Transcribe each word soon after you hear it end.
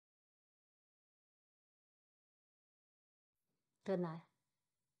德南，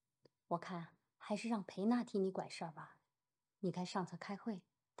我看还是让裴娜替你管事儿吧。你看上次开会，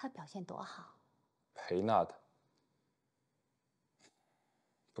她表现多好。裴娜的，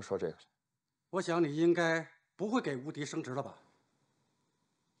不说这个了。我想你应该不会给无敌升职了吧？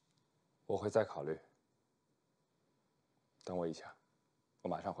我会再考虑。等我一下，我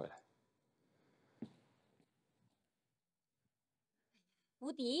马上回来。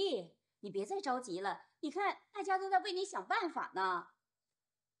无敌，你别再着急了，你看大家都在为你想办法呢。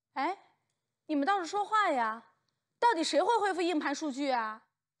哎，你们倒是说话呀！到底谁会恢复硬盘数据啊？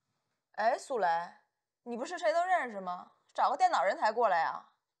哎，苏雷，你不是谁都认识吗？找个电脑人才过来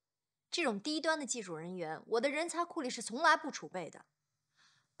呀！这种低端的技术人员，我的人才库里是从来不储备的。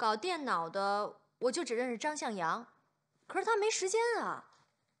搞电脑的，我就只认识张向阳，可是他没时间啊。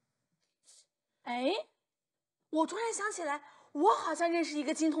哎，我突然想起来，我好像认识一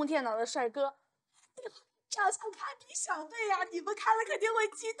个精通电脑的帅哥。长相堪比小贝呀，你们看了肯定会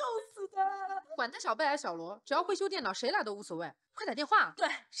激动死的。管他小贝还是小罗，只要会修电脑，谁来都无所谓。快打电话！对，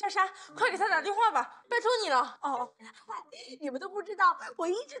莎莎，快给他打电话吧，拜托你了。哦，你们都不知道，我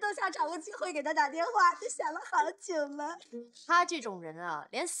一直都想找个机会给他打电话，就想了好久了。他这种人啊，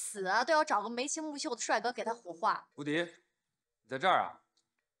连死啊都要找个眉清目秀的帅哥给他火化。无敌，你在这儿啊？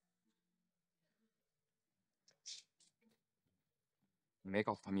你没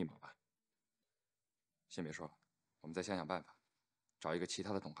告诉他密码吧？先别说了，我们再想想办法，找一个其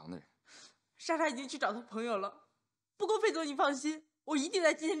他的懂行的人。莎莎已经去找她朋友了，不过费总你放心，我一定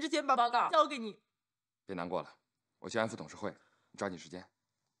在今天之前把报告交给你。别难过了，我去安抚董事会，你抓紧时间。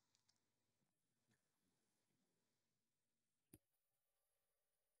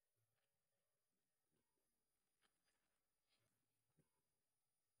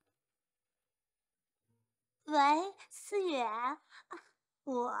喂，思远，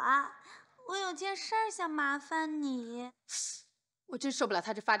我有件事儿想麻烦你。我真受不了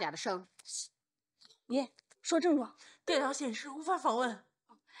他这发嗲的声。别说症状，电脑显示无法访问。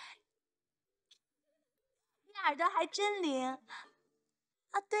你耳朵还真灵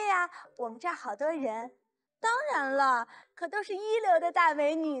啊！对呀，我们这儿好多人，当然了，可都是一流的大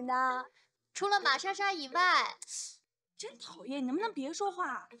美女呢。除了马莎莎以外，真讨厌！你能不能别说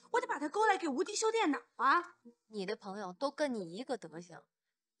话？我得把他勾来给无敌修电脑啊！你的朋友都跟你一个德行，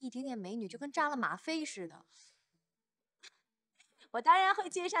一点点美女就跟扎了吗啡似的。我当然会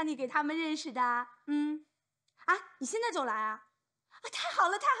介绍你给他们认识的。你现在就来啊！太好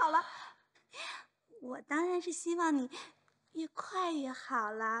了，太好了！我当然是希望你越快越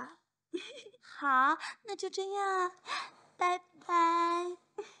好啦。好，那就这样，拜拜。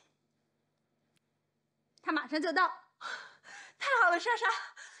他马上就到。太好了，莎莎，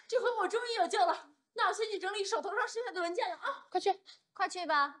这回我终于有救了。那我先去整理手头上剩下的文件了啊！快去，快去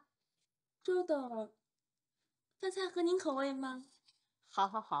吧。周董，饭菜合您口味吗？好，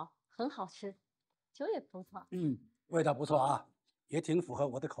好，好，很好吃，酒也不错。味道不错啊，也挺符合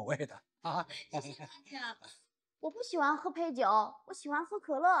我的口味的啊。我不喜欢喝配酒，我喜欢喝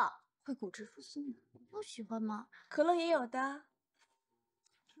可乐。会骨质疏松的，不喜欢吗？可乐也有的。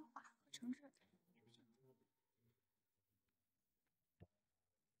听话，喝橙汁。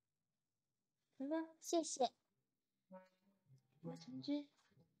来吧，谢谢。喝橙汁。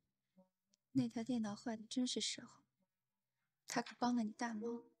那台电脑坏的真是时候，他可帮了你大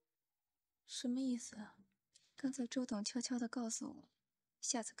忙。什么意思啊？刚才周董悄悄地告诉我，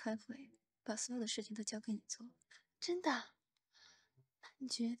下次开会把所有的事情都交给你做。真的？那你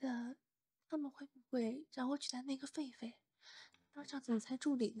觉得他们会不会让我取代那个狒狒，当上总裁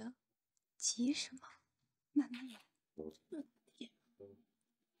助理呢？急什么？慢慢来。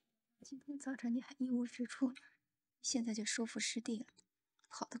今天早晨你还一无是处呢，现在就收复失地了，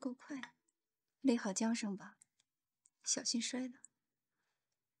跑得够快的。勒好缰绳吧，小心摔了。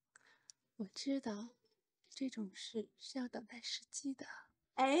我知道，这种事是要等待时机的。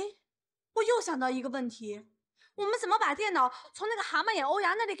哎，我又想到一个问题，我们怎么把电脑从那个蛤蟆眼欧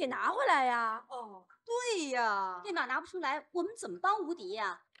阳那里给拿回来呀？哦，对呀，电脑拿不出来，我们怎么帮无敌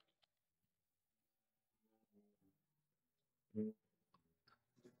呀？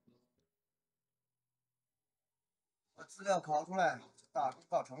把资料拷出来，大功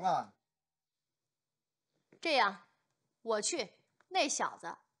告成了。这样，我去，那小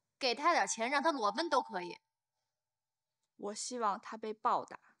子给他点钱，让他裸奔都可以。我希望他被暴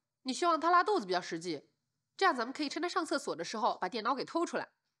打。你希望他拉肚子比较实际，这样咱们可以趁他上厕所的时候把电脑给偷出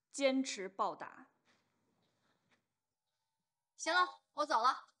来。坚持暴打。行了，我走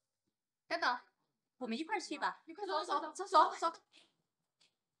了。等等，我们一块儿去吧。你快走走走走走。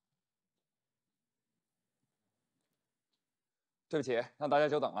对不起，让大家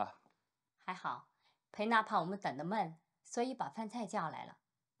久等了。还好，裴娜怕我们等得闷，所以把饭菜叫来了，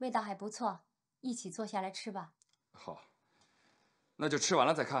味道还不错，一起坐下来吃吧。好，那就吃完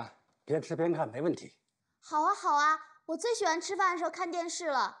了再看。边吃边看没问题。好啊，好啊，我最喜欢吃饭的时候看电视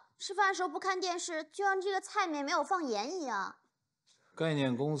了。吃饭的时候不看电视，就像这个菜里面没有放盐一样。概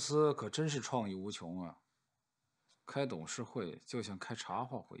念公司可真是创意无穷啊！开董事会就像开茶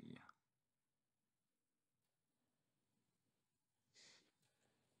话会一样。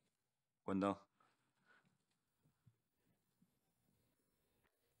关灯。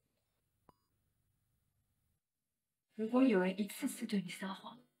如果有人一次次对你撒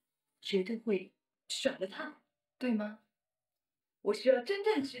谎，绝对会甩了他，对吗？我需要真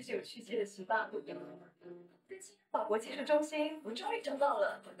正持久曲线的18度。最近法国技术中心，我终于找到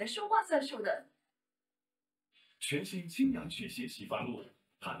了能说话算数的。全新清扬去屑洗发露，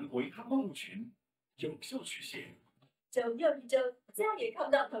含维他矿物群，有效去屑。9又一周，再也看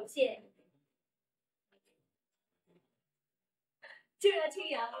不到头屑，就要清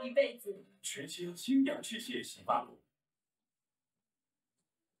扬一辈子。全新清扬去屑洗发露。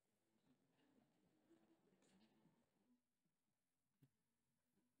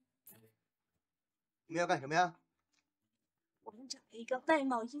你们要干什么呀？我们找了一个外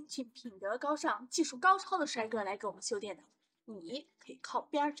貌英俊、品德高尚、技术高超的帅哥来给我们修电脑，你可以靠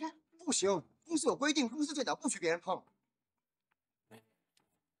边站。不行，公司有规定，公司电脑不许别人碰。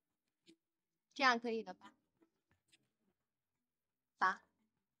这样可以了吧？爸，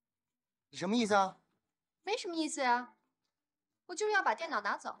你什么意思啊？没什么意思呀，我就是要把电脑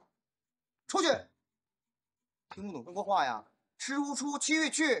拿走。出去！听不懂中国话呀？吃不出去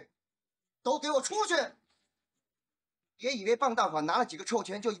去，都给我出去！别以为傍大款拿了几个臭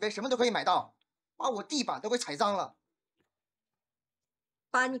钱就以为什么都可以买到，把我地板都给踩脏了。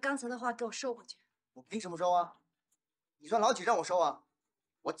把你刚才的话给我收回去。我凭什么收啊？你算老几让我收啊？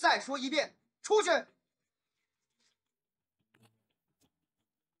我再说一遍，出去！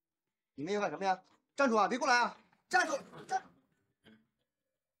你们要干什么呀？站住啊！别过来啊！站住！站！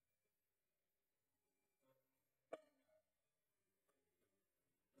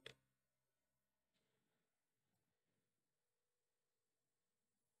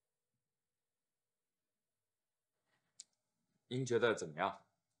您觉得怎么样？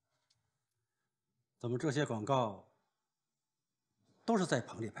怎么这些广告都是在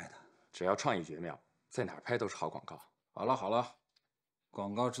棚里拍的？只要创意绝妙，在哪儿拍都是好广告。好了好了，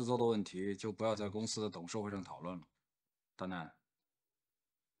广告制作的问题就不要在公司的董事会上讨论了。大南，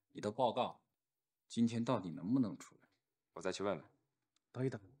你的报告今天到底能不能出来？我再去问问。等一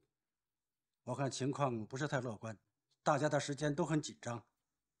等，我看情况不是太乐观，大家的时间都很紧张。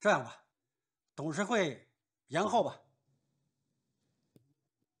这样吧，董事会延后吧。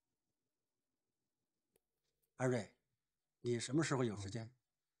安瑞，你什么时候有时间？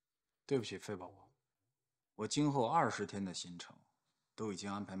对不起，费宝宝，我今后20天的行程都已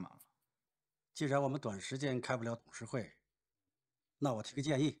经安排满了。既然我们短时间开不了董事会，那我提个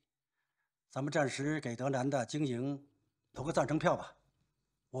建议，咱们暂时给德南的经营投个赞成票吧。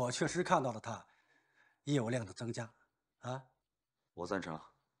我确实看到了他业务量的增加，啊，我赞成。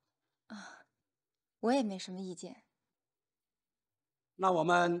啊，我也没什么意见。那我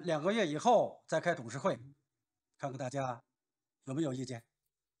们2个月以后再开董事会，看看大家有没有意见。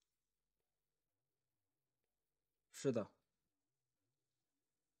是的，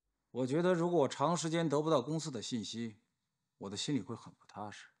我觉得如果我长时间得不到公司的信息，我的心里会很不踏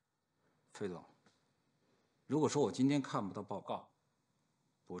实。费总，如果说我今天看不到报告，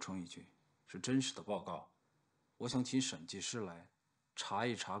补充一句，是真实的报告，我想请审计师来查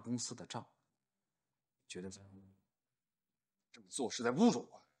一查公司的账，觉得怎么样？这么做是在侮辱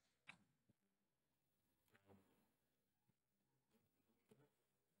我。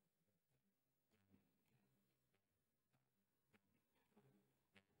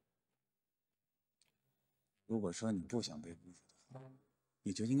如果说你不想被侮辱的话，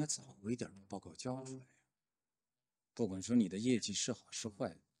你就应该早一点把报告交出来呀。不管说你的业绩是好是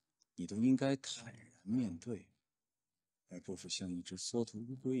坏，你都应该坦然面对，而不是像一只缩头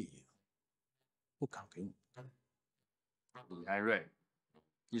乌龟一样，不敢给我们。李安瑞，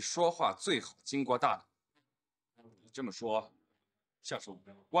你说话最好经过大脑。你这么说，像是我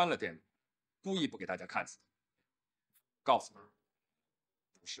关了电脑，故意不给大家看似的。告诉你，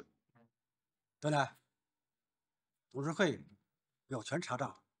不是。德南，董事会有权查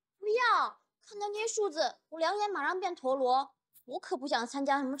账。不要！看到那些数字，我两眼马上变陀螺。我可不想参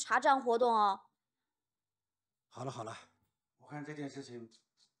加什么查账活动哦。好了好了，我看这件事情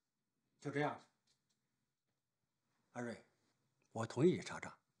就这样。安瑞，我同意你查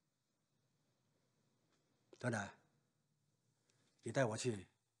账。德南，你带我去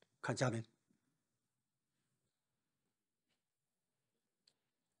看佳明。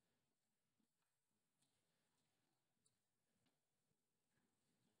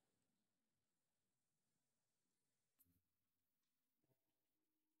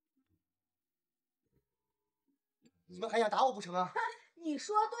你们还想打我不成啊？你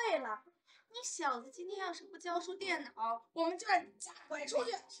说对了，你小子今天要是不交出电脑，我们就让你家滚出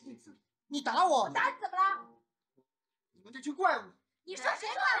去！你打我！我打你怎么了？你们这群怪物！你说谁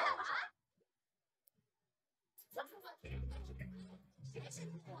怪物啊？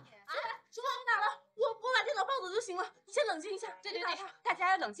书包你哪了？我把电脑抱走就行了，你先冷静一下。对，大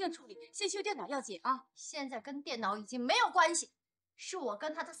家要冷静处理，先修电脑要紧啊！现在跟电脑已经没有关系，是我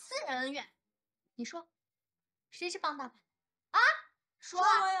跟他的私人恩怨。你说，谁是帮大反啊？说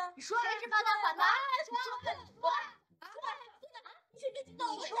呀！你说谁是帮大反的？你先别激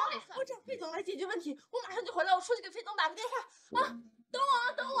动，我找费总来解决问题，我马上就回来，我出去给费总打个电话啊！等我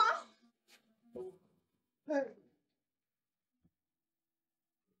啊，等我啊！哎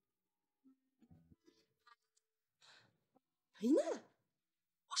呢？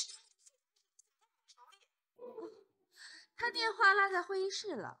他电话落在会议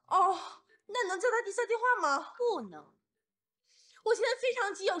室了。哦，那能叫他递下电话吗？不能。我现在非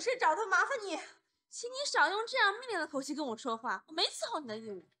常急，有事找他，麻烦你，请你少用这样命令的口气跟我说话，我没伺候你的义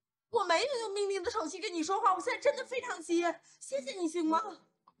务。我没有用命令的口气跟你说话，我现在真的非常急，谢谢你行吗？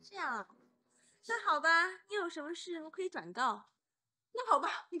这样，那好吧，你有什么事我可以转告。那好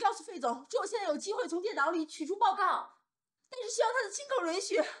吧，你告诉费总，说我现在有机会从电脑里取出报告，但是需要他的亲口允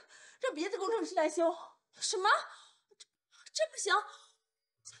许，让别的工程师来修。什么？这不行！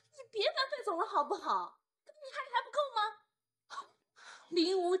你别烦费总了好不好？你还不够吗？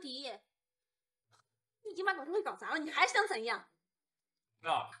林无敌，你已经把董事会搞砸了，你还想怎样？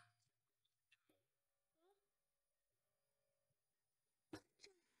那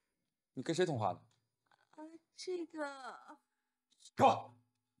你跟谁通话呢？这个够。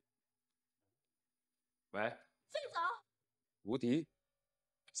喂，费总，无敌。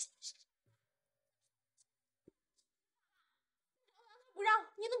不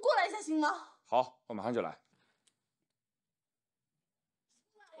让，你能过来一下行吗？好，我马上就来。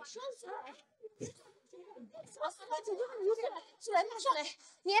我说起来，是来，马上来！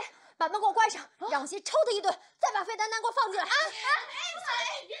你把门给我关上，让我先抽他一顿，再把费丹丹给我放进来。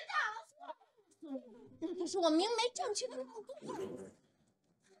别打了！那可是我明媒正娶的老公。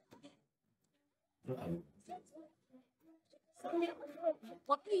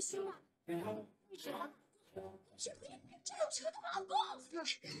我必须啊！是明媒正娶的老公。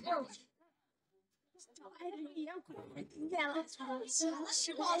找爱人一样苦，听见了？什么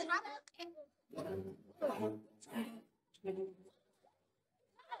时候他？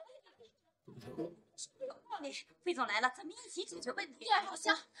有道理，费总来了，咱们一起解决问题。对，好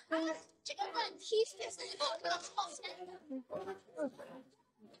像这个问题是自动的冒险。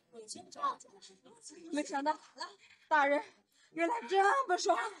已经照着了，没想到大人原来这么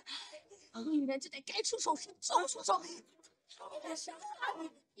说，女人就得该出手时就出手。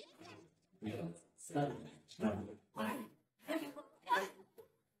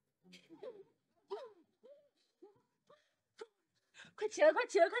快起来，快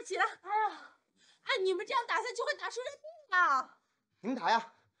起来，快起来！哎呀，按你们这样打下去会打出人命的。你们打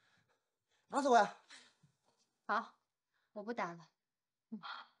呀，打死我呀！好，我不打了。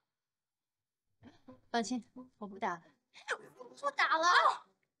放心，我不打了。不打了。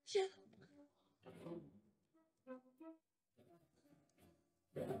天！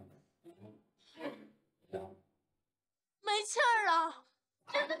没气儿了，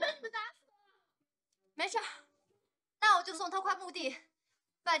真的被你们打死了。没事，那我就送他块墓地，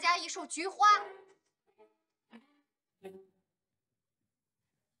外加一束菊花。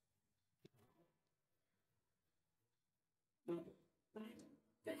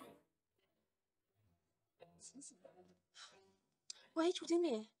喂，楚经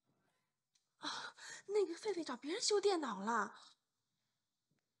理，啊，那个狒狒找别人修电脑了，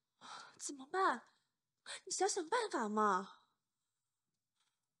怎么办？你想想办法嘛。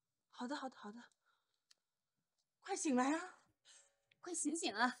好的，好的，好的。快醒来啊！快醒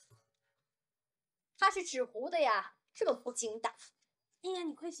醒啊！他是纸糊的呀，这么不经打。哎呀，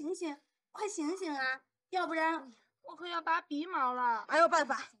你快醒醒，快醒醒啊！要不然我可要拔鼻毛了。还有办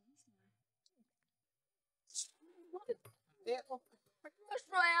法？快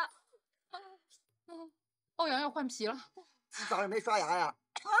说呀！欧阳要换皮了，洗澡也没刷牙呀！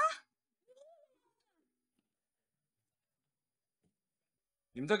啊！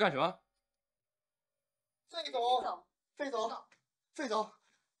你们在干什么？费总，费总，费总，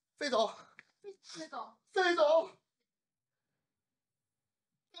费总，费总，费总，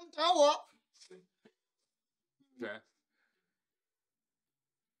他们打我！谁？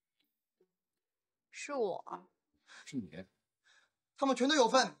是我。是你。他们全都有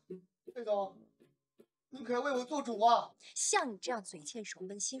份。费总，你可要为我做主啊！像你这样嘴欠、手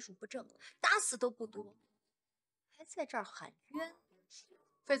笨、心术不正，打死都不多。还在这儿喊冤。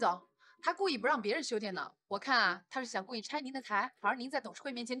费总，他故意不让别人修电脑，我看啊，他是想故意拆您的台，好让您在董事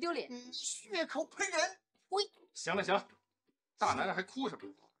会面前丢脸。血口喷人！喂，行了行了，大男人还哭什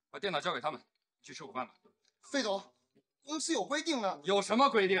么？把电脑交给他们，去吃午饭吧。费总，公司有规定呢。有什么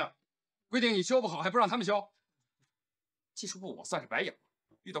规定？规定你修不好还不让他们修？技术部我算是白养，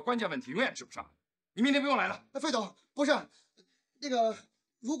遇到关键问题永远治不上。你明天不用来了。费总，不是那个，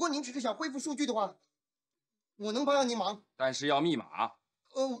如果您只是想恢复数据的话，我能帮上您忙。但是要密码。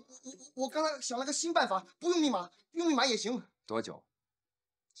我刚才想了个新办法，不用密码，用密码也行。多久？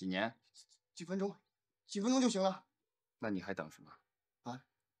几年？几分钟，几分钟就行了。那你还等什么？啊？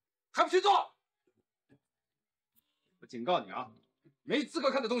还不去做！我警告你啊，没资格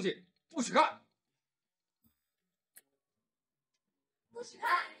看的东西不许看。不许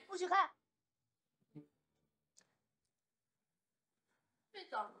看，不许看！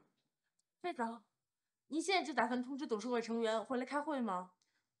费总，您现在就打算通知董事会成员回来开会吗？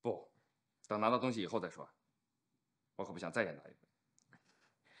不，等拿到东西以后再说。我可不想再演哪一回。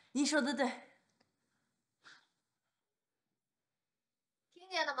您说的对。听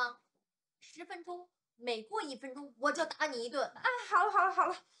见了吗？10分钟，每过1分钟我就打你一顿。哎，好了好了好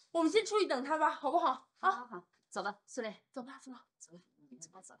了，我们先出去等他吧，好不好？好，走吧，苏雷，走吧走吧走了，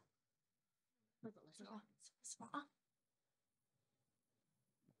走了。那走了是吧？走吧啊。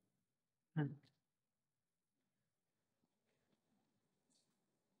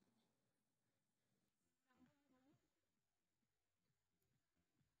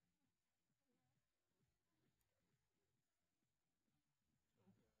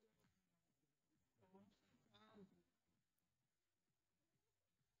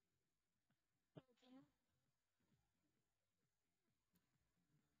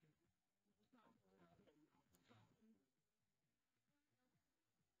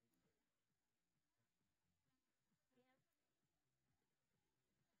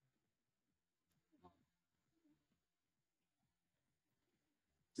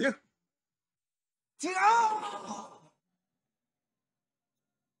停啊！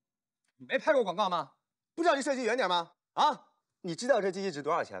你没拍过广告吗？不知道离摄像机远点吗？啊！你知道这机器值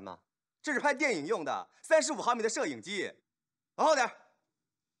多少钱吗？这是拍电影用的，35毫米的摄影机。往后点，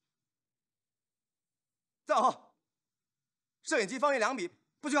再往后。摄影机方圆2米，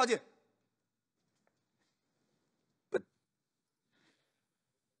不许靠近。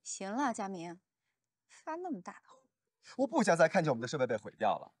行了，佳明，发那么大的火，我不想再看见我们的设备被毁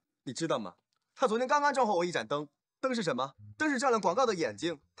掉了。你知道吗？他昨天刚刚撞坏我一盏灯，灯是什么？灯是照亮广告的眼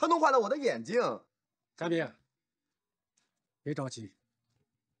睛，他弄坏了我的眼睛。嘉宾，别着急，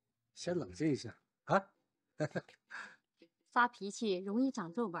先冷静一下啊。发脾气容易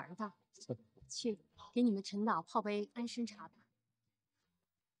长皱纹的。去，给你们陈导泡杯安神茶吧。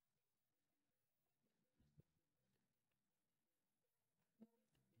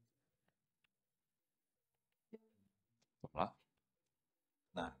怎么了？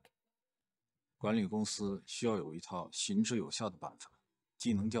管理公司需要有一套行之有效的办法，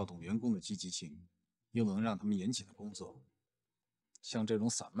既能调动员工的积极性，又能让他们严谨的工作。像这种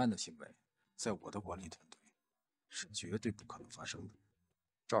散漫的行为，在我的管理团队是绝对不可能发生的。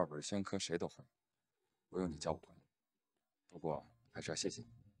照本宣科谁都会，不用你教我管理。不过还是要谢谢你。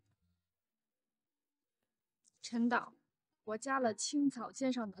陈导，我加了青草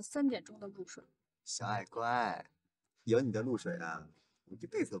尖上的3点钟的露水。小爱乖，有你的露水啊，我这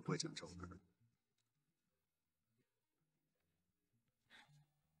辈子都不会长皱纹。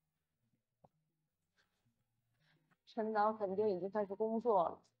陈导肯定已经开始工作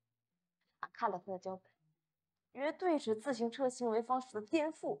了。看了他的脚本，绝对是自行车行为方式的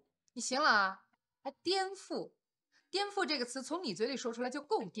颠覆。你行了啊，还颠覆？颠覆这个词从你嘴里说出来就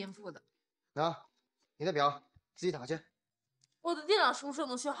够颠覆的。啊，你的表自己打去。我的电脑什么时候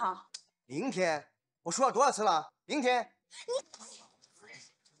能修好？明天。我说了多少次了？明天。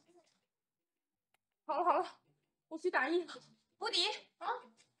好了好了，我去打印。无敌啊！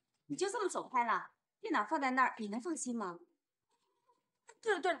你就这么走开了？电脑放在那儿，你能放心吗？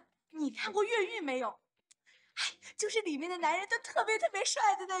对了对了，你看过越狱没有？哎，就是里面的男人都特别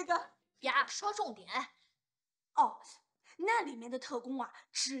帅的那个。呀，说重点。哦，那里面的特工啊，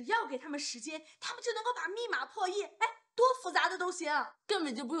只要给他们时间，他们就能够把密码破译。哎，多复杂的都行，根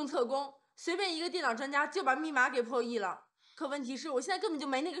本就不用特工，随便一个电脑专家就把密码给破译了。可问题是我现在根本就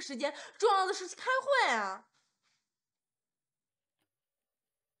没那个时间，重要的是开会啊。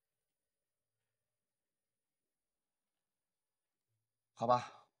好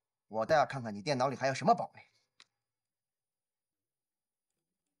吧，我倒要看看你电脑里还有什么宝贝。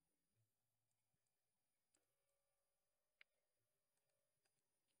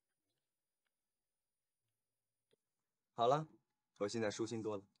好了，我现在舒心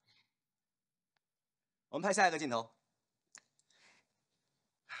多了。我们拍下一个镜头。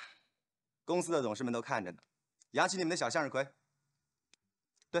公司的董事们都看着呢，扬起你们的小向日葵。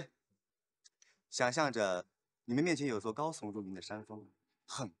对，想象着你们面前有座高耸入云的山峰，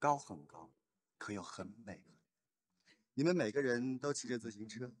很高很高，可又很美。你们每个人都骑着自行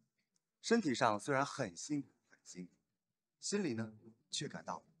车，身体上虽然很辛苦很辛苦，心里呢却感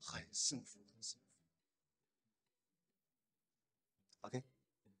到很幸福很幸福。OK。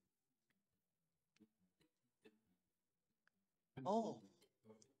哦，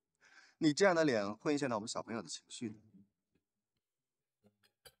你这样的脸会影响到我们小朋友的情绪的。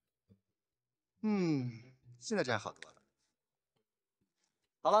现在这样好多了。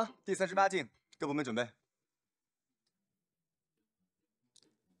好了，第38镜，各部门准备。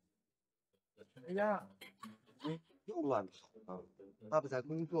哎呀，又乱跑了，爸爸在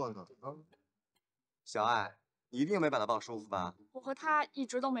工作呢啊！小爱，你一定没把他抱舒服吧？我和他一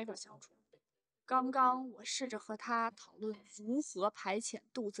直都没法相处。刚刚我试着和他讨论如何排遣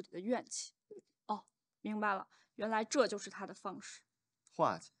肚子里的怨气。哦，明白了，原来这就是他的方式。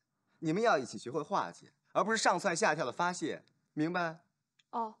化解，你们要一起学会化解，而不是上蹿下跳的发泄，明白？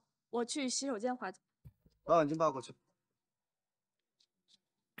哦，我去洗手间化解。把碗巾抱过去。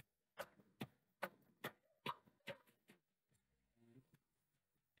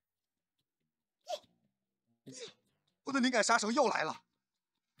我的灵感杀手又来了！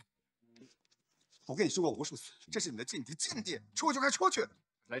我跟你说过无数次，这是你的禁地，禁地，出去快出去！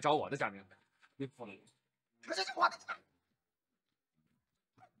来找我的贾明，你疯了！这是我的。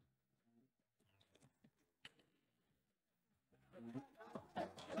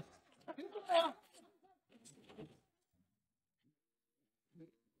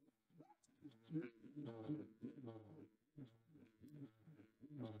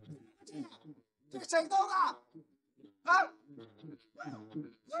这是谁动的？啊！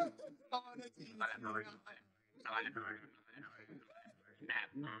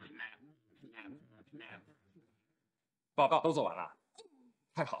报告都做完了，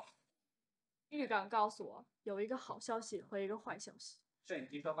太好了。狱长告诉我有一个好消息和一个坏消息。摄影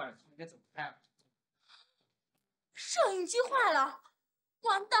机说坏了，今天怎么拍啊？摄影机坏了，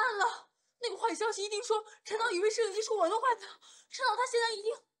完蛋了！那个坏消息一定说陈导以为摄影机是我弄坏的，陈导他现在一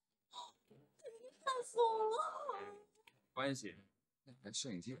定看疯了。关系，那台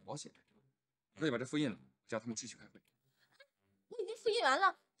摄影机我写的，我可以把这复印了，叫他们继续开会。我已经复印完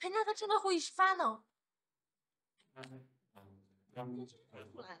了，陪着他正在会议室发呢。出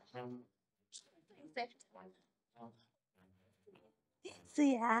来了。思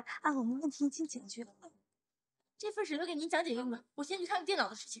妍啊，我们问题已经解决了。这份纸都给您讲解用的，我先去看看电脑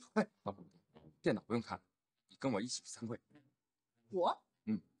的事情。哎，老婆，电脑不用看，你跟我一起去参会。我？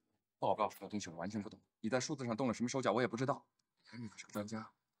报告上的东西我完全不懂，你在数字上动了什么手脚我也不知道。你可是个专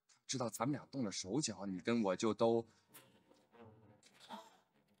家，知道咱们俩动了手脚，你跟我就都……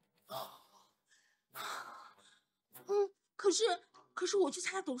可是我去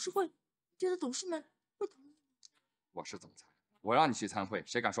参加董事会，觉得董事们会同意。我是总裁，我让你去参会，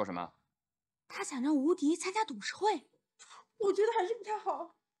谁敢说什么？他想让无敌参加董事会，我觉得还是不太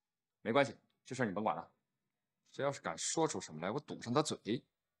好。没关系，这事儿你甭管了。谁要是敢说出什么来，我堵上他嘴。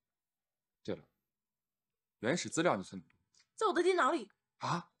对了，原始资料你存在我的电脑里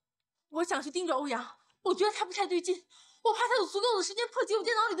啊？我想去盯着欧阳，我觉得他不太对劲，我怕他有足够的时间破解我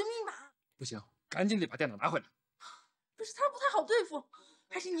电脑里的密码。不行，赶紧得把电脑拿回来。可是他不太好对付，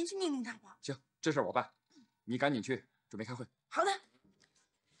还是您去命令他吧。行，这事儿我办，你赶紧去准备开会。好的。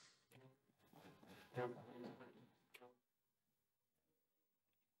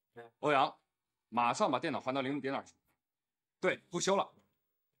欧阳，马上把电脑还到玲珑蝶那儿去。对，不修了，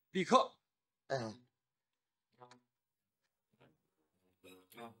立刻。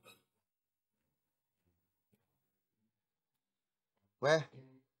喂，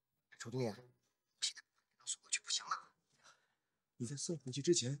丑经理，现在送回去不行了。你在送回去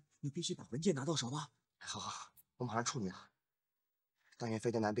之前，你必须把文件拿到手吧？好，我马上处理了。但愿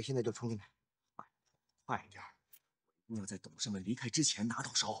费德南别现在就冲进来。快点，一定要在董事们离开之前拿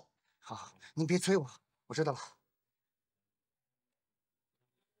到手。好，您别催我，我知道了。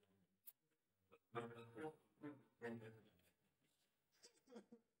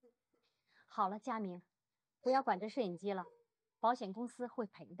好了，佳明，不要管这摄影机了，保险公司会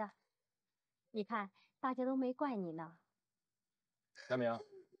赔的。你看，大家都没怪你呢。佳明，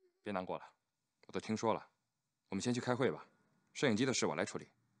别难过了，我都听说了，我们先去开会吧。摄影机的事我来处理。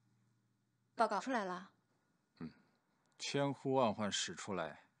报告出来了。千呼万唤始出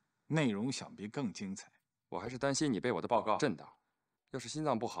来，内容想必更精彩。我还是担心你被我的报告震到，要是心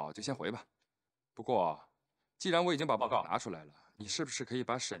脏不好就先回吧。不过，既然我已经把报告拿出来了，你是不是可以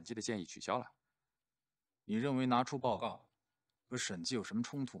把审计的建议取消了？你认为拿出报告和审计有什么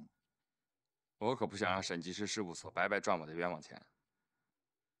冲突吗？我可不想让审计师事务所白白赚我的冤枉钱。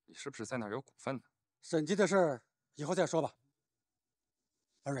你是不是在那儿有股份呢？审计的事以后再说吧。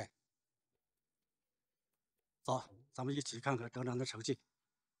安蕊，走，咱们一起看看德南的成绩。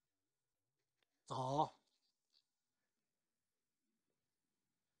走。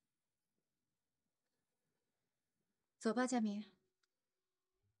走吧，佳明。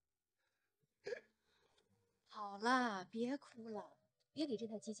好啦，别哭了，别理这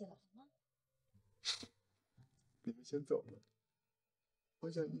台机器了，好吗？你们先走吧，我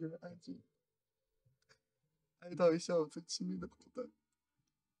想一个人安静，哀悼一下我最亲密的伙伴。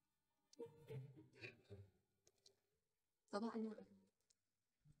走吧。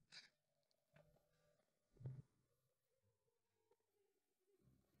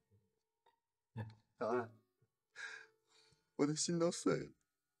小安，我的心都碎了，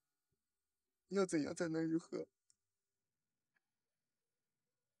要怎样才能愈合？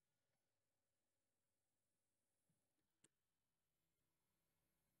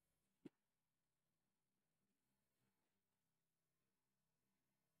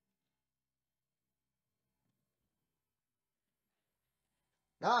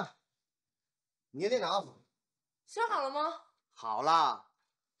啊，你的电脑修好了吗？好啦，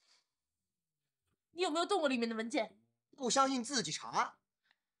你有没有动过里面的文件？不相信自己查。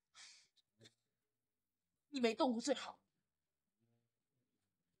你没动过最好。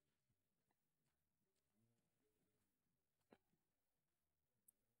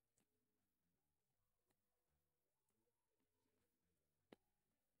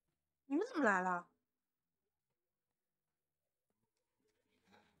你们怎么来了？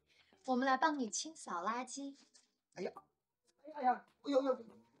我们来帮你清扫垃圾。哎呀，哎呀，哎呦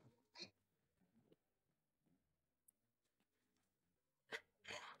呦！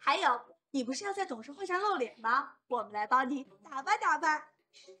还有，你不是要在董事会上露脸吗？我们来帮你打扮打扮。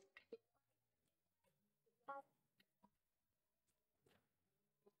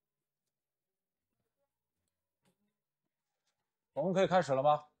我们可以开始了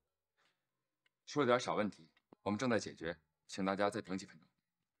吗？出了点小问题，我们正在解决，请大家再等几分钟。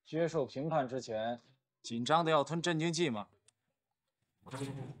接受评判之前，紧张的要吞镇静剂吗？姐夫，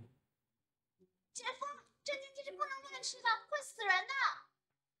镇静剂是不能乱吃的，会死人的。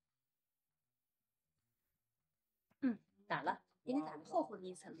打了，比你打的厚乎了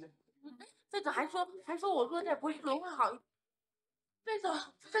一层呢。费总还说我搁这不是轮会好。费总，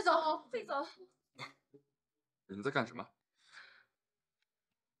你们在干什么？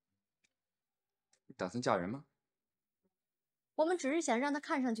你打算嫁人吗？我们只是想让他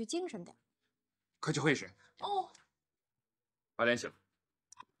看上去精神点。快去会议室。哦，把脸洗了。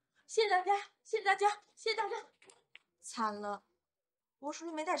谢谢大家，谢谢大家，谢谢大家。惨了，我书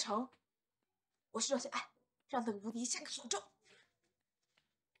里没带成，我去找小爱，让他无敌下个好咒。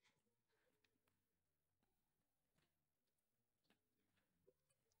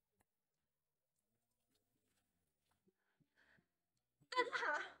大家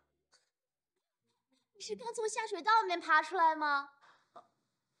好，你是刚从下水道里面爬出来吗？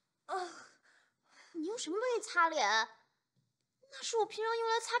你用什么东西擦脸？那是我平常用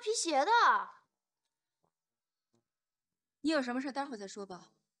来擦皮鞋的。你有什么事待会儿再说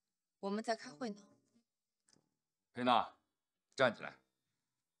吧，我们在开会呢。佩娜，站起来，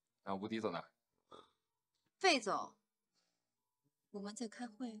让无敌坐那儿。费总，我们在开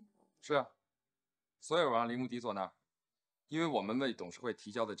会。是啊，所以我让林无敌坐那儿，因为我们为董事会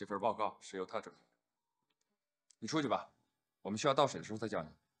提交的这份报告是由他整理的。你出去吧，我们需要到审的时候再叫你。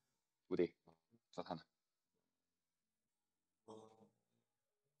无敌，坐他那儿。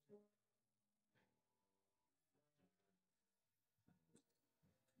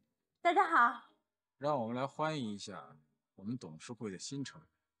大家好，让我们来欢迎一下我们董事会的新成员。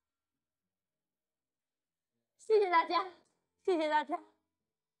谢谢大家，谢谢大家。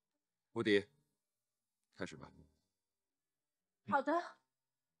无敌，开始吧。好的，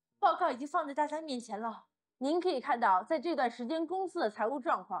报告已经放在大家面前了。您可以看到，在这段时间公司的财务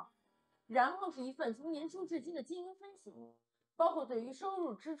状况，然后是一份从年初至今的经营分析，包括对于收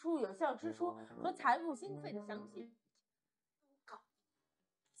入、支出、有效支出和财务经费的详细。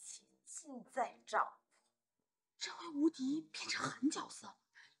尽在掌。这回无敌变成狠角色了。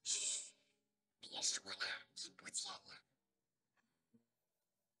嘘，别说了，听不见了。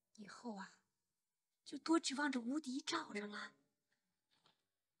以后啊，就多指望着无敌罩着了。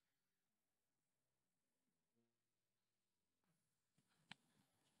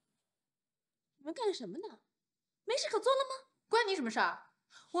你们干什么呢？没事可做了吗？关你什么事儿？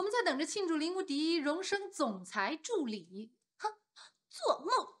我们在等着庆祝林无敌荣升总裁助理。哼，做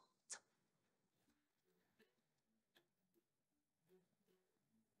梦！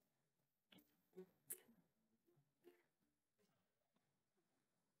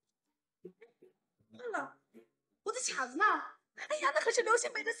忘了，我的卡子呢？哎呀，那可是流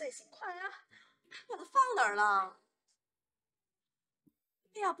行美的最新款啊！我都放哪儿了？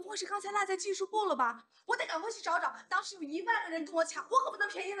哎呀，不会是刚才落在技术部了吧？我得赶快去找找。当时有1万个人跟我抢，我可不能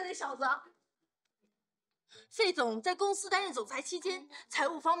便宜了那小子。费总在公司担任总裁期间，财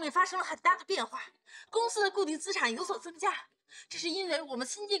务方面发生了很大的变化，公司的固定资产有所增加。这是因为我们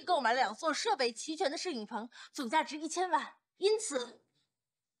新近购买了2座设备齐全的摄影棚，总价值1000万，因此。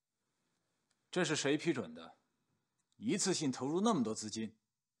这是谁批准的？一次性投入那么多资金，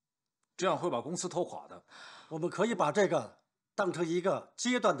这样会把公司拖垮的。我们可以把这个当成一个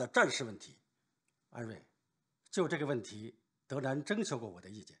阶段的战时问题。安瑞，就这个问题，德南征求过我的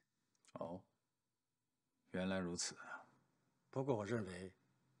意见。哦，原来如此。不过我认为，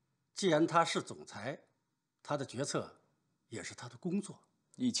既然他是总裁，他的决策也是他的工作。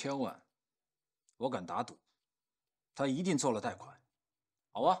1000万，我敢打赌，他一定做了贷款。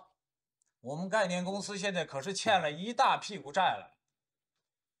好啊。我们概念公司现在可是欠了一大屁股债了。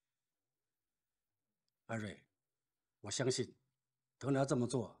安瑞，我相信德南这么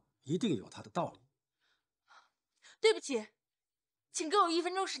做一定有他的道理。对不起，请给我1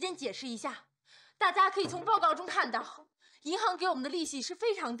分钟时间解释一下。大家可以从报告中看到，银行给我们的利息是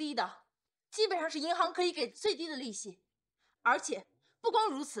非常低的，基本上是银行可以给最低的利息。而且不光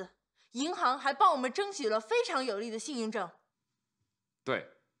如此，银行还帮我们争取了非常有利的信用证。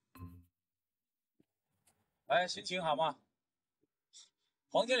对。哎，心情好吗？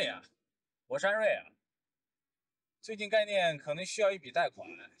黄经理啊，我是安瑞啊。最近概念可能需要一笔贷款，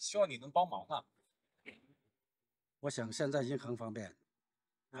希望你能帮忙啊。我想现在银行方面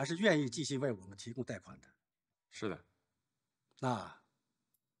还是愿意继续为我们提供贷款的。是的。那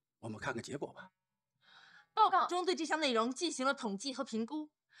我们看看结果吧。报告中对这项内容进行了统计和评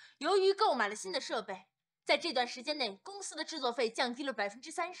估。由于购买了新的设备，在这段时间内，公司的制作费降低了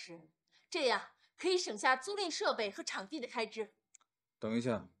30%，这样可以省下租赁设备和场地的开支。等一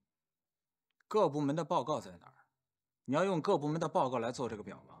下，各部门的报告在哪儿？你要用各部门的报告来做这个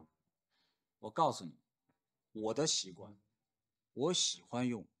表吗？我告诉你，我的习惯，我喜欢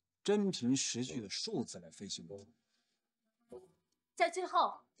用真凭实据的数字来分析问题。在最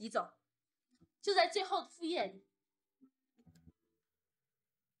后，李总，就在最后的副页里。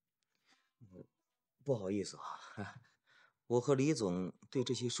不好意思啊，我和李总对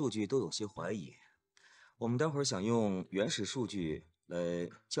这些数据都有些怀疑。我们待会儿想用原始数据来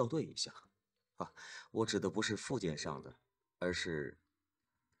校对一下。啊，我指的不是附件上的，而是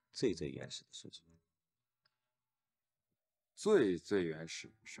最原始的数据。最原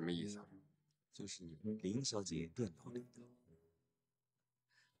始什么意思啊？就是你林小姐电脑里的。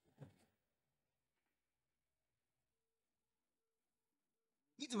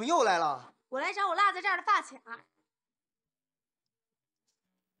你怎么又来了？我来找我落在这儿的发卡。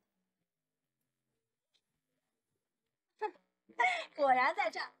果然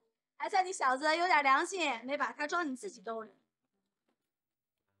在这儿，还算你小子有点良心，没把它装你自己兜里。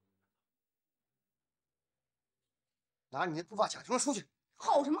拿你那头发卡，给我出去！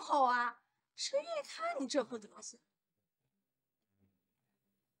吼什么吼啊？谁愿意看你这副德行？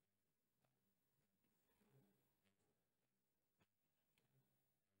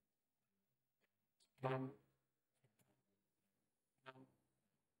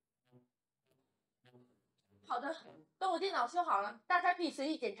好的，等我电脑修好了，大家可以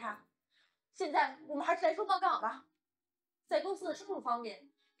随意检查。现在我们还是来说报告吧。在公司的收入方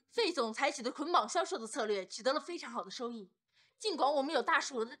面，费总采取的捆绑销售的策略取得了非常好的收益。尽管我们有大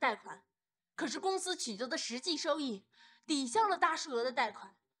数额的贷款，可是公司取得的实际收益抵消了大数额的贷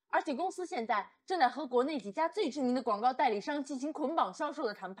款，而且公司现在正在和国内几家最知名的广告代理商进行捆绑销售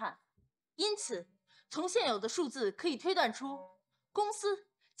的谈判。因此，从现有的数字可以推断出，公司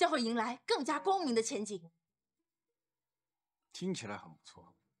将会迎来更加光明的前景。听起来很不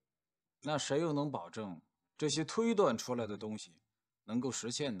错，那谁又能保证这些推断出来的东西能够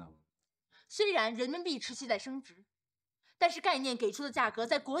实现呢？虽然人民币持续在升值，但是概念给出的价格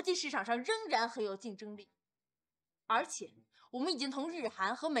在国际市场上仍然很有竞争力，而且我们已经同日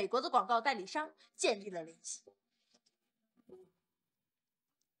韩和美国的广告代理商建立了联系。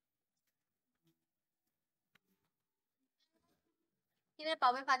因为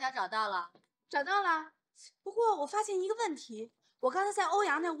宝贝发夹找到了，找到了。不过我发现一个问题，我刚才在欧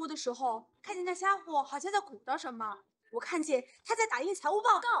阳那屋的时候，看见那家伙好像在鼓捣什么。我看见他在打印财务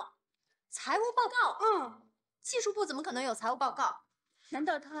报告。财务报告？技术部怎么可能有财务报告？难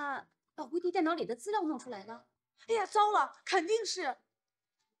道他把无敌电脑里的资料弄出来了？哎呀，糟了，肯定是。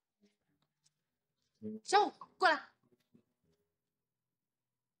小五，过来，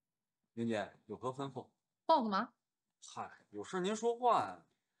云姐有何吩咐？帮我个忙。嗨，有事您说话呀。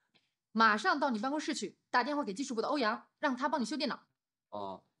马上到你办公室去，打电话给技术部的欧阳，让他帮你修电脑。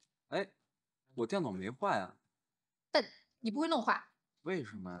哦，哎，我电脑没坏啊。笨，你不会弄坏。为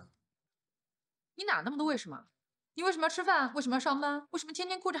什么呀？你哪那么多为什么？你为什么要吃饭？为什么要上班？为什么天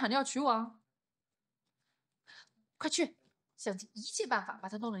天哭着喊着要娶我？快去，想尽一切办法把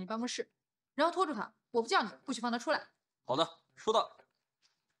他弄到你办公室，然后拖住他，我不叫你，不许放他出来。好的，收到。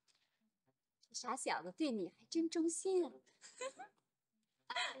这傻小子对你还真忠心啊！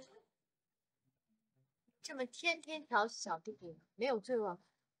这么天天调戏小弟弟，没有罪恶感。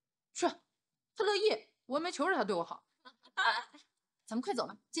是，他乐意，我又没求着他对我好。咱们快走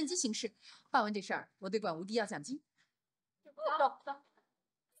吧，见机行事。办完这事儿，我得管无敌要奖金。走。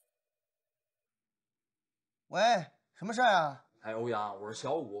喂，什么事儿啊？哎，欧阳，我是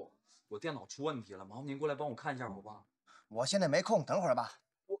小五，我电脑出问题了，麻烦您过来帮我看一下好吧？我现在没空，等会儿吧。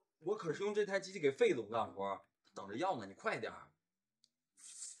我可是用这台机器给费总干活，他等着要呢，你快点儿。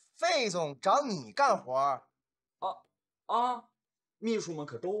费总找你干活？秘书们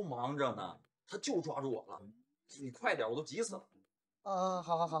可都忙着呢，他就抓住我了。你快点，我都急死了。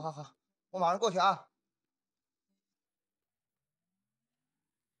好，我马上过去啊。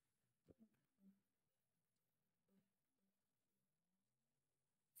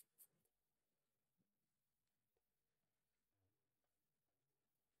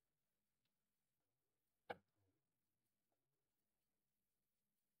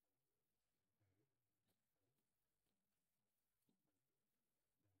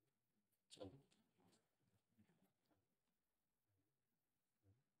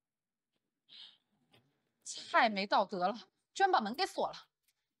太没道德了，居然把门给锁了！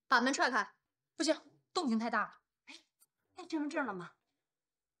把门踹开！不行，动静太大了。带身份证了吗？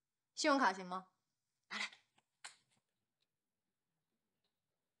信用卡行吗？来。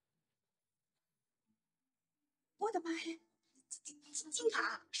我的妈呀！金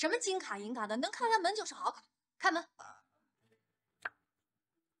卡？什么金卡银卡的？能开开门就是好卡。开门！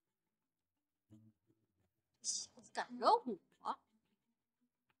小子敢惹我！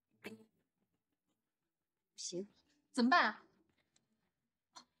行，怎么办啊？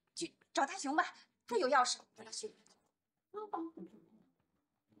去找大雄吧，他有钥匙。找大雄。过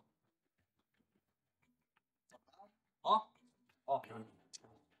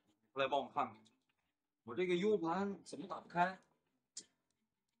来帮我看看，我这个 U 盘怎么打不开？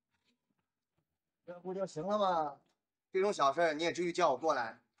这不就行了吗？这种小事你也至于叫我过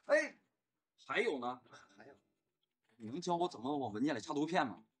来？哎，还有呢？你能教我怎么往文件里插图片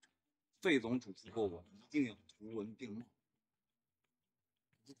吗？费总嘱咐过我，一定要图文并茂。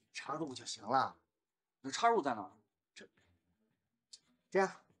插入就行了。那插入在哪儿？这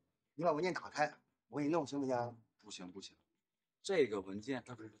样，你把文件打开，我给你弄，行不行？不行，这个文件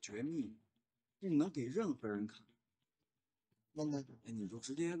它是绝密，不能给任何人看。那你就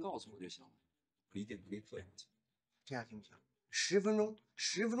直接告诉我就行了，我一点都没客气。这样行不行？10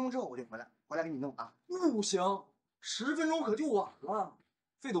分钟之后我就回来给你弄啊。不行，10分钟可就晚了，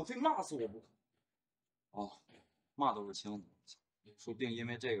费总非骂死我不可。骂都是轻的，说不定因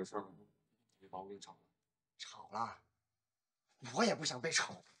为这个事儿，就把我给炒了。炒了？我也不想被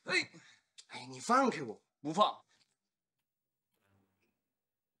炒。哎，你放开我！不放。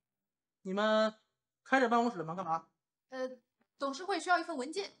你们开着办公室的门干嘛？董事会需要一份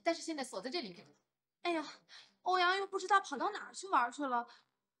文件，但是现在锁在这里面。哎呀，欧阳又不知道跑到哪儿去玩去了，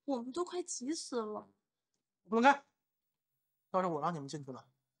我们都快急死了。不能开！要是我让你们进去了，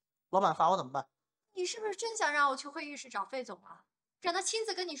老板罚我怎么办？你是不是真想让我去会议室找费总啊？让他亲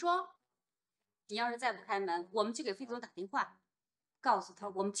自跟你说？你要是再不开门，我们就给费总打电话，告诉他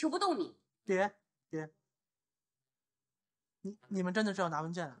我们求不动你。爹，你们真的是要拿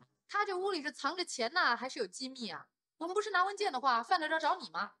文件啊？他这屋里是藏着钱呢，还是有机密啊？我们不是拿文件的话，犯得着找你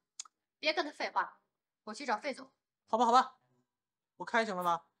吗？别跟他废话，我去找费总。好吧，我开行了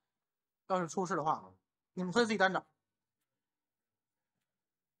吧？要是出事的话，你们可以自己担着。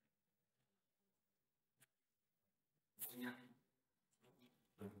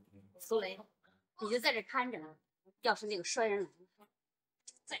苏雷，你就在这看着，要是那个衰人来了，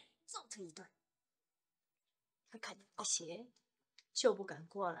再揍他一顿。他看你不行，就不敢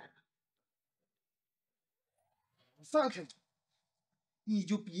过来了。放开！你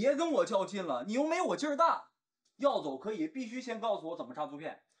就别跟我较劲了，你又没我劲儿大。要走可以，必须先告诉我怎么插图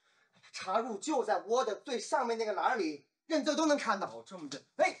片。插入就在 Word 最上面那个栏里，认字都能看到。这么的，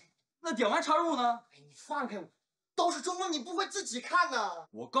那点完插入呢？你放开我！都是中文，你不会自己看呢？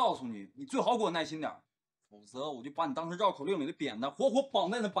我告诉你，你最好给我耐心点，否则我就把你当成绕口令里的扁担，活活绑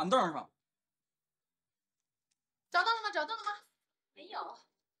在那板凳上。找到了吗？找到了吗？没有。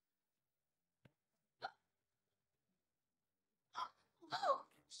哦，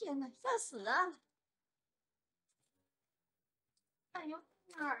天哪，要死了！哎呦，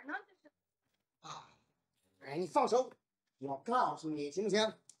哪儿呢？这是。哎，你放手！我告诉你，行不行？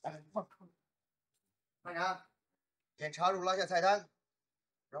哎，放手。班长，点插入拉下菜单，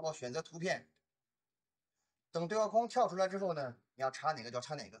然后选择图片。等对话框跳出来之后呢，你要插哪个就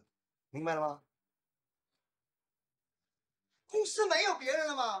插哪个，明白了吗？公司没有别人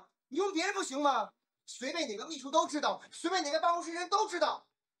了吗？你用别人不行吗？随便哪个秘书都知道，随便哪个办公室人都知道，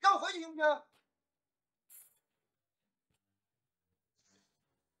让我回去行不行？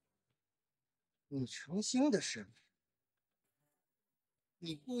你成心的是不是？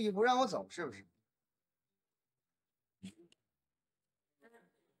你故意不让我走是不是？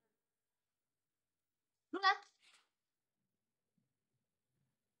如来，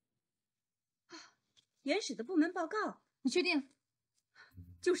原始的部门报告，你确定？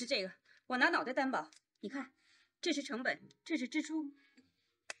就是这个，我拿脑袋担保。你看，这是成本，这是支出。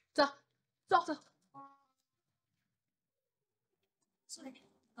走，走，走。苏雷，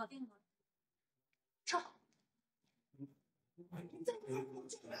搞定了。撤。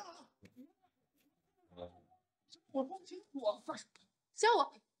我不清楚，放手。小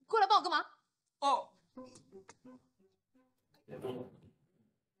五，过来帮我个忙。哦。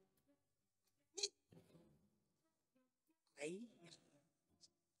哎呀！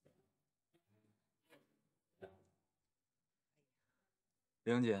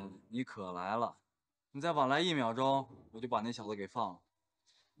玲姐，你可来了！你再晚来1秒钟，我就把那小子给放了。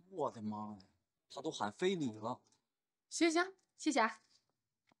我的妈呀，他都喊非礼了！行行，谢谢啊。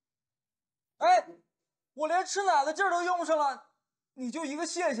哎，我连吃奶的劲儿都用上了，你就一个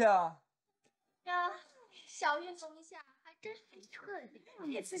谢谢啊？呀，小运动一下还真是彻底。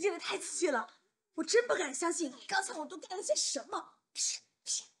太刺激了，太刺激了！我真不敢相信，刚才我都干了些什么。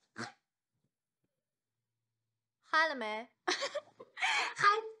嗨了没？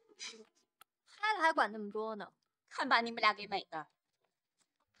嗨了还管那么多呢？看把你们俩给美的！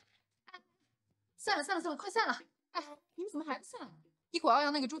散了，散了，散了，快散了！哎，你们怎么还不散啊？一会儿奥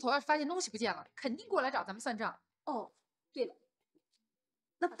阳那个猪头要是发现东西不见了，肯定过来找咱们算账。哦，对了，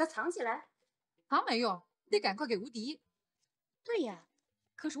那把它藏起来。藏没用，得赶快给无敌。对呀，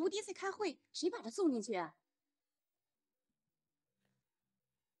可是无敌在开会，谁把他送进去啊？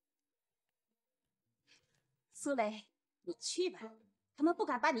苏雷，你去吧，他们不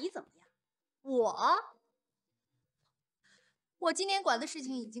敢把你怎么样。我今天管的事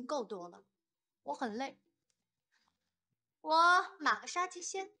情已经够多了，我很累。我码个杀鸡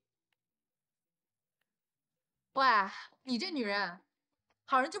先。喂，你这女人，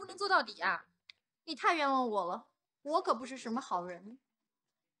好人就不能做到底啊？你太冤枉我了，我可不是什么好人。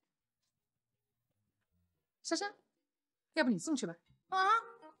莎莎，要不你送去吧？啊？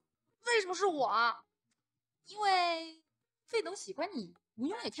为什么是我啊？因为费总喜欢你，吴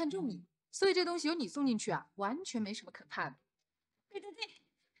庸也看重你，所以这东西由你送进去啊，完全没什么可怕的。对，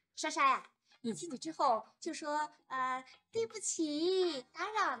莎莎呀，你进去之后就说对不起，打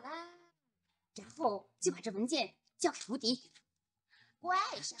扰了，然后就把这文件交给无敌。乖，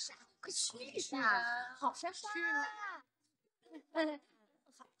莎莎，快去吧，好莎莎。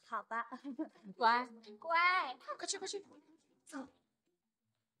好吧，乖，快去，走。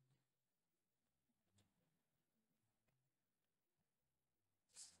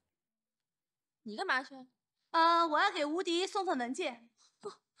你干嘛去？我要给无敌送份文件。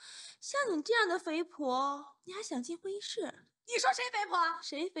像你这样的肥婆，你还想进会议室？你说谁肥婆？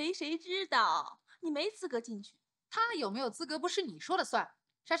谁肥谁知道，你没资格进去。他有没有资格不是你说了算。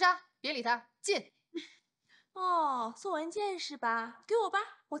莎莎，别理他，进。哦，送文件是吧？给我吧，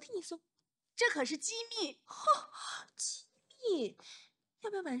我替你送。这可是机密，机密，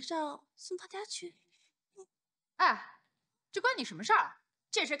要不要晚上送他家去？哎，这关你什么事儿？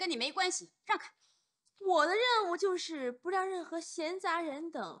这事跟你没关系，让开。我的任务就是不让任何闲杂人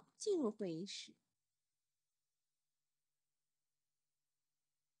等进入会议室。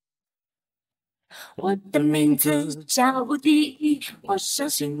我的名字叫无敌，我相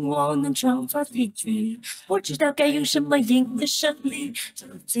信我能创造奇迹。我知道该用什么赢得胜利，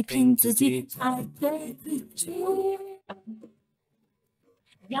自己凭自己，爱对自己。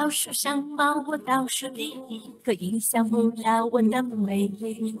要说相貌，我倒数第一，可影响不了我的美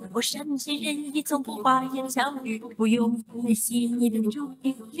丽。我善解人意，从不花言巧语，不用分析你的注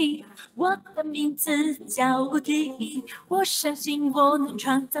意力。我的名字叫无敌，我相信我能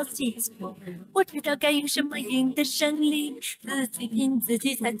创造奇迹。我知道该用什么赢得胜利，自己拼自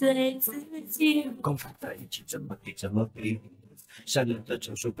己才对自己。功夫在一起，怎么比怎么比？善良的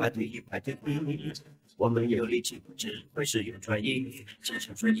成熟排第一排第一。我们有力气，不只会使用专一，只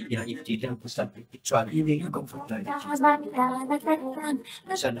想说一两一剂量不三一专一。功夫在一起，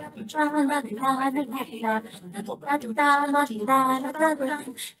善良的成熟排第一排第一。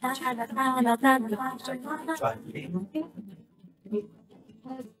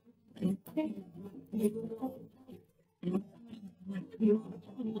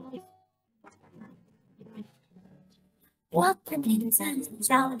我的名字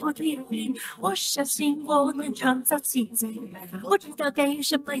叫无敌，我相信我能创造奇迹。我知道该用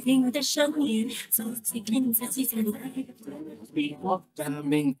什么赢得胜利，自己拼自己才对。我的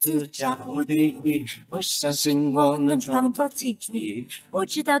名字叫无敌，我相信我能创造奇迹。我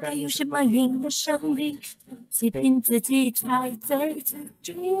知道该用什么赢得胜利，自己拼自己才对自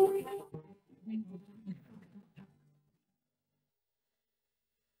己。